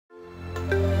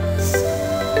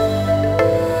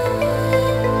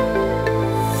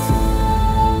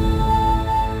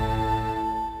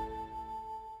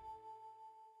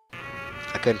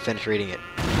couldn't finish reading it.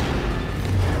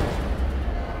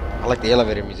 I like the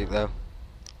elevator music though.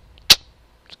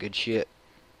 It's good shit.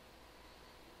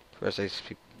 First, I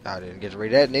didn't get to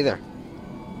read that neither.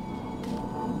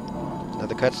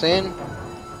 Another cutscene?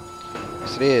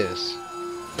 Yes, it is.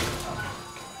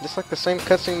 Just like the same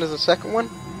cutscene as the second one?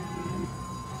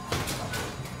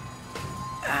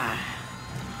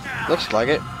 Looks like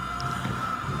it.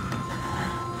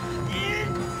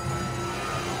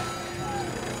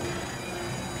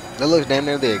 That looks damn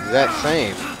near the exact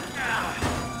same.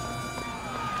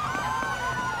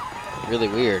 Really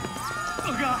weird.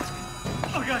 Oh god!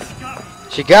 Oh god,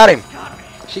 she got me! She got him!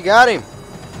 She got him!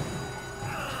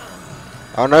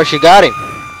 Oh no, she got him!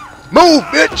 Move,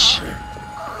 bitch!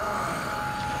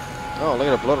 Oh, look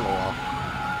at the blood on the wall.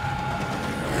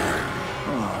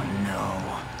 Oh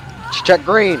no. She checked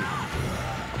green!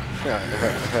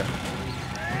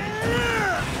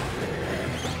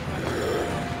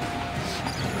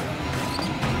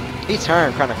 He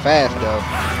turned kind of fast though.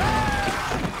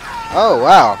 Oh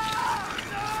wow.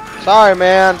 Sorry,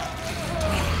 man.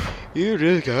 You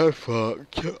just got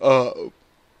fucked up.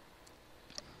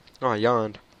 Oh, I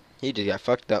yawned. He just got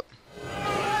fucked up.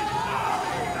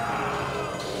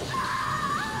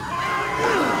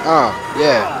 Oh,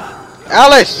 yeah.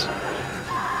 Alice!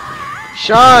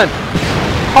 Sean!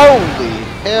 Holy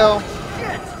hell.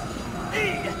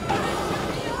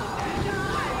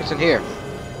 What's in here?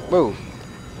 Move.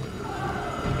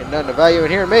 Ain't nothing of value in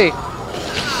here, me.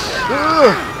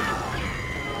 Ugh.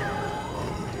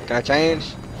 Can I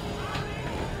change?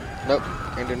 Nope.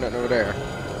 Can't do nothing over there.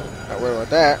 Not worried about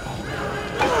that.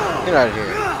 Get out of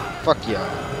here. Fuck y'all.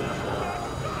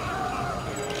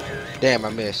 Damn, I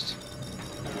missed.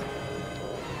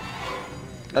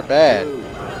 Not bad.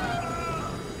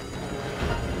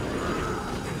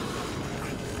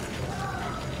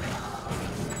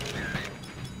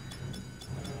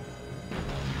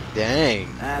 Dang.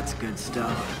 That's good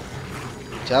stuff.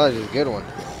 Challenge is a good one.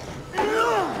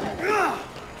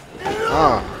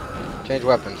 Oh. Change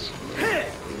weapons.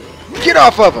 Get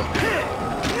off of him!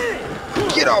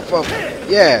 Get off of him!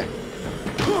 Yeah.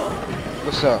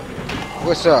 What's up?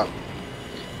 What's up?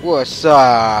 What's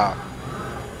up?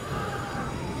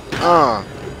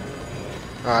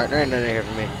 Alright, there ain't nothing here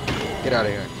for me. Get out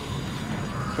of here.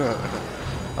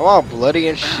 I'm all bloody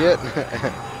and shit.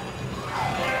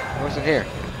 What's in here?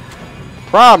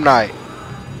 Prom night!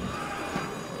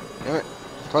 Damn it.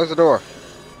 Close the door.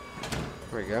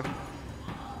 There we go.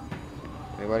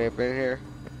 Anybody up in here?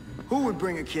 Who would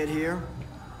bring a kid here?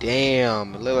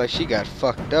 Damn, it looked like she got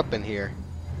fucked up in here.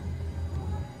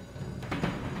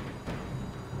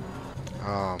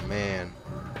 Oh, man.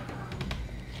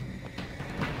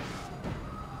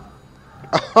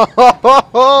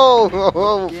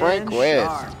 Oh, Frank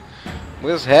West.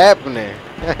 What's happening?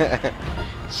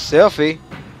 Selfie.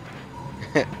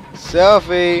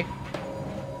 Selfie.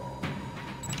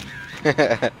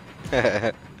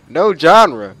 No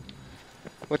genre.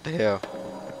 What the hell?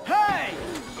 Hey!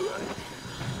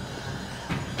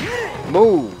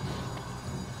 Move.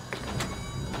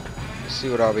 Let's see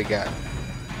what all we got.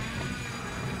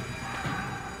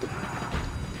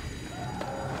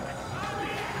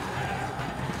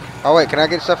 Oh wait, can I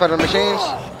get stuff out of the machines?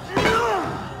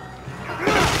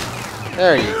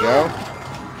 There you go.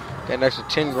 Got an extra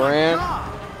 10 grand.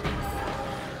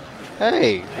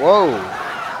 Hey, whoa.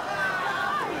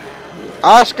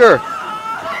 Oscar.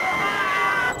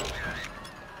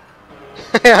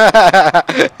 Dang.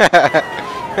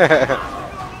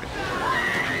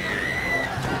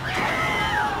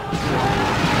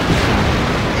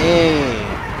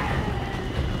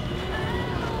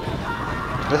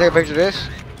 Can I take a picture of this?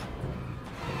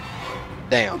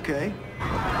 Damn. Okay.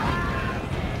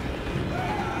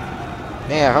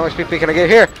 Damn, how much PP can I get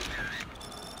here?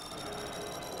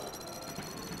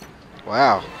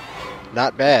 Wow.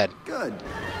 Not bad. Good.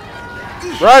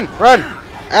 Run! Run!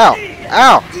 Ow!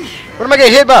 Ow! What am I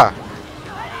getting hit by?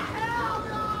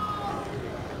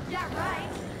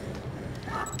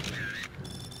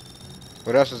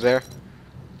 What else is there?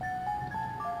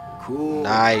 Cool.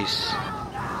 Nice.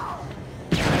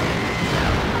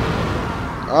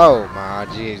 Oh my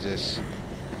Jesus.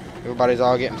 Everybody's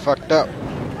all getting fucked up.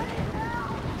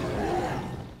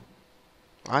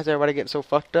 Why is everybody getting so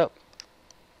fucked up?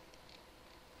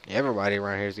 Everybody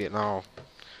around here is getting all,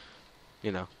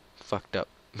 you know, fucked up.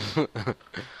 Know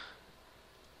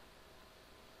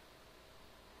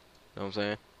what I'm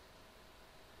saying?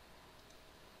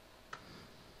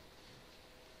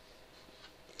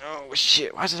 Oh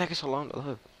shit, why does it take so long to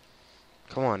load?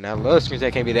 Come on now, load screens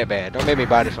that can't be that bad. Don't make me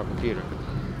buy this on computer.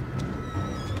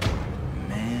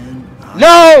 Man.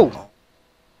 No!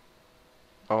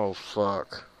 Oh,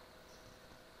 fuck.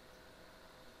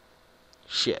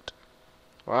 Shit.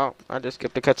 Well, I just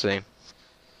skipped the cutscene.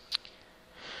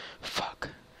 Fuck.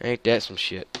 Ain't that some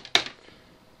shit.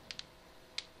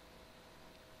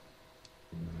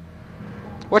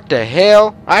 What the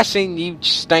hell? I seen you,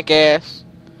 stank ass.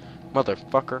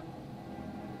 Motherfucker.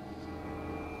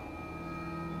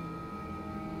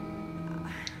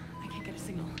 I can't get a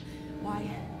signal. Why?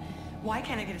 Why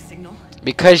can't I get a signal?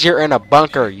 Because you're in a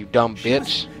bunker, you dumb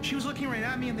bitch. She was looking right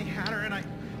at me and they had her and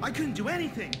I couldn't do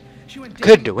anything. She went down.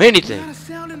 Couldn't do anything. Without a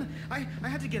sound and I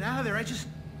had to get out of there. I just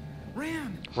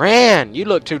ran. Ran. You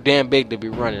look too damn big to be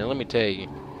running, let me tell you.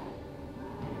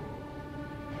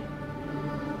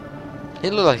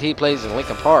 He look like he plays in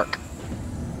Lincoln Park.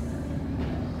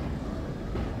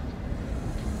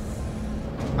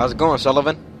 How's it going,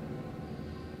 Sullivan?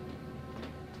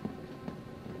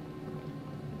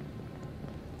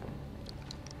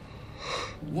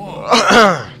 Whoa.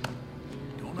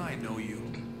 Don't I know you?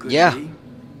 Good Yeah. D.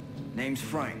 Name's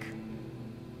Frank.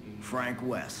 Frank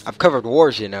West. I've covered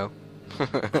wars, you know.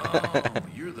 Oh,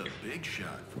 you're the big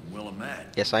shot from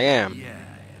Willamette. Yes, I am. Yeah.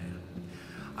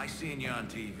 I seen you on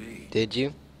TV. Did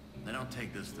you? Now don't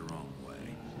take this the wrong way,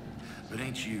 but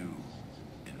ain't you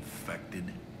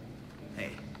infected?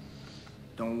 Hey,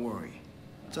 don't worry.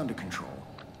 It's under control.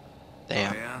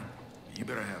 Damn. Oh, yeah? You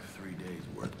better have 3 days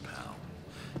worth, pal.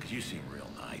 Because you seem real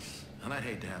nice, and I'd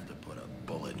hate to have to put a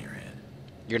bullet in your head.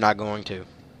 You're not going to.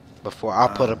 Before I'll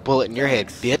put a bullet in your head,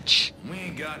 bitch. We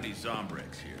ain't got any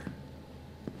Zombrex here.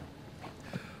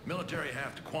 Military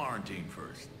have to quarantine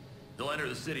first. They'll enter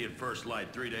the city at first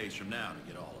light 3 days from now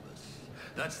to get all of us.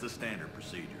 That's the standard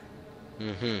procedure.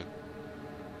 Mm-hmm.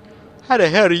 How the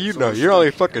hell do you know? You're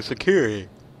only fucking security.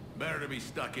 Better to be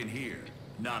stuck in here,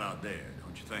 not out there,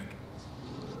 don't you think?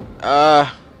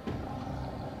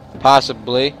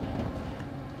 Possibly.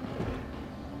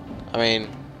 I mean,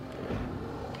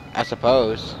 I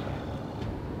suppose.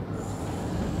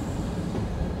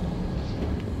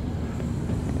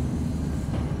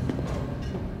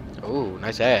 Ooh,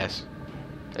 nice ass.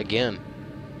 Again.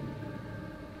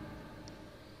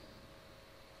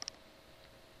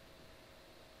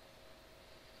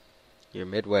 You're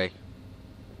midway.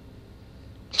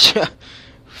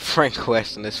 Frank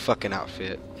West in this fucking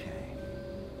outfit. Okay.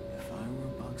 If I were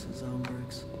a box of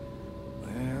Zombrex,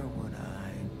 where would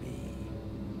I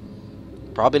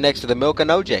be? Probably next to the milk and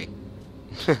OJ.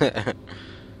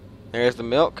 There's the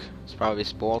milk. It's probably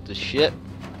spoiled as shit.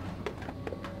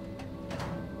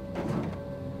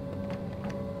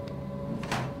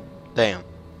 Damn.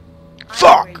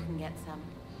 Fuck! You can get some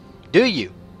Do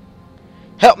you?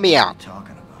 Help me What are out. you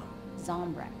talking about?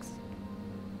 Zombrex.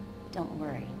 Don't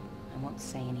worry, I won't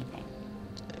say anything.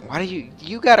 Why do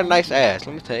you got a nice ass,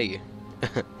 let me tell you. I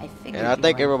figured And I you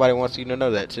think were, everybody wants you to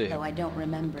know that too. though I don't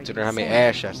remember. Considering you how many saying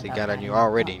ass shots they anything got about on you that in the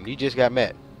already. book. You just got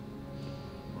met.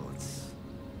 Well, it's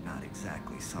not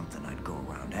exactly something I'd go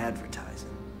around advertising.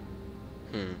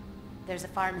 There's a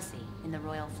pharmacy in the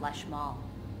Royal Flush Mall.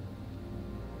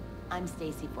 I'm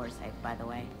Stacy Forsythe, by the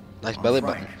way. Nice Oh, belly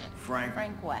Frank. button. Frank.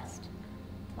 Frank West.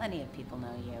 Plenty of people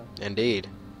know you. Indeed.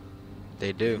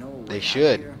 They do. No way They out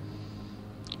should. here.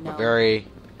 No, Very.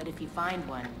 but if you find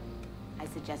one, I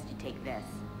suggest you take this.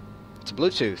 It's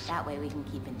Bluetooth. That way we can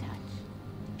keep in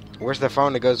touch. Where's the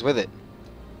phone that goes with it?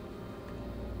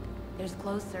 There's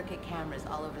closed circuit cameras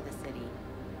all over the city.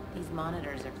 These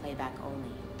monitors are playback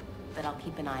only, but I'll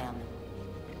keep an eye on them.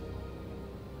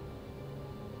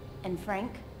 And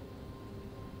Frank,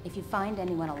 if you find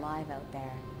anyone alive out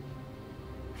there,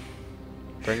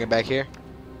 Bring it back here.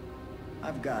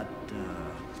 I've got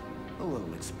a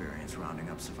little experience rounding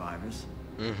up survivors.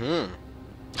 Mm-hmm.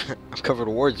 I've covered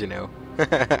wars, you know.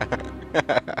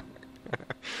 I've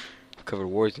covered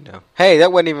wars, you know. Hey,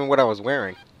 that wasn't even what I was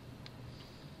wearing.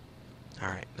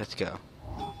 Alright, let's go.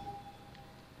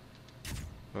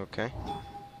 Okay.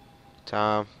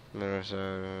 Tom.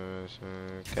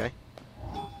 Okay.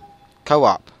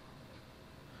 Co-op.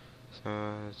 So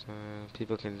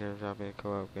people can drop in a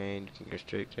co-op game. You can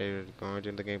restrict going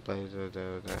into the gameplay.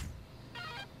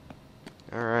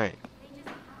 Alright.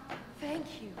 thank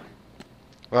you.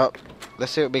 Well,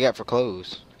 let's see what we got for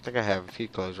clothes. I think I have a few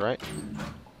clothes, right?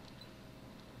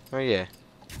 Oh yeah.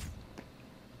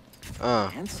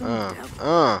 Handsome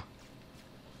devil.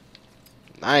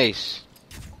 Nice.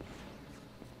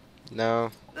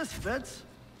 No. This fits.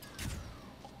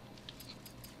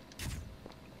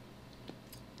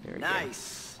 There we go.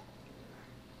 Nice.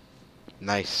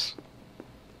 Nice.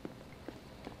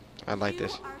 I like You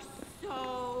this. are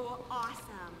so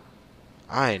awesome.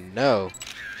 I know.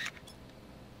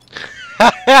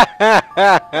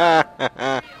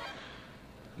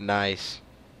 Nice.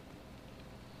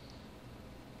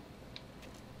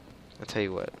 I'll tell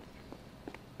you what.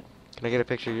 Can I get a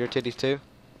picture of your titties too?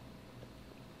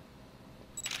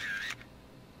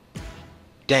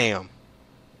 Damn.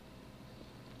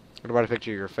 What about a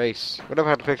picture of your face? What if I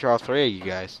had a picture of all three of you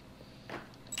guys?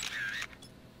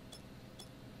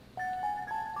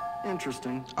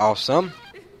 Interesting. Awesome.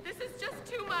 This is just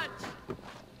too much.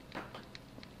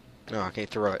 No, I can't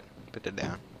throw it. Put it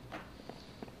down.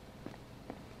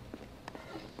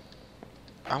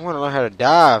 I want to learn how to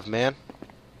dive, man.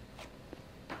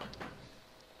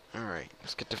 Alright,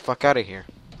 let's get the fuck out of here.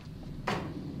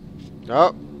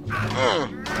 Oh.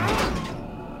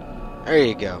 There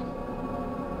you go.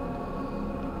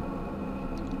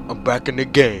 I'm back in the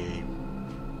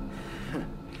game.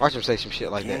 Watch him say some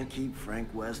shit like that. Can't keep Frank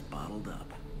West bottled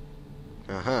up.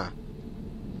 Uh-huh.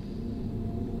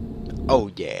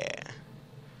 Oh, yeah.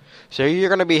 So you're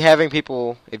going to be having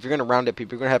people, if you're going to round up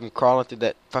people, you're going to have them crawling through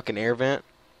that fucking air vent?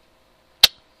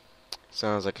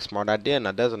 Sounds like a smart idea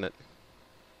now, doesn't it?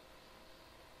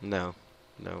 No.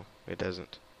 No, it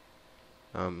doesn't.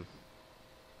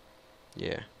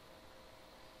 Yeah.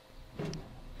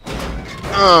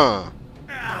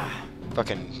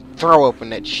 Fucking throw open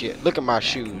that shit. Look at my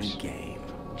shoes.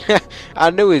 I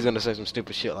knew he was gonna say some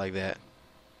stupid shit like that.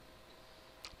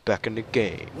 Back in the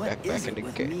game. Back in the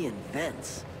game. Me and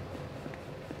Vince?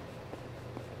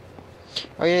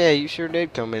 Oh yeah, you sure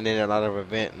did come in and out of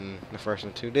event in the first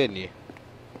one too, didn't you?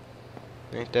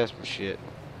 Ain't that some shit?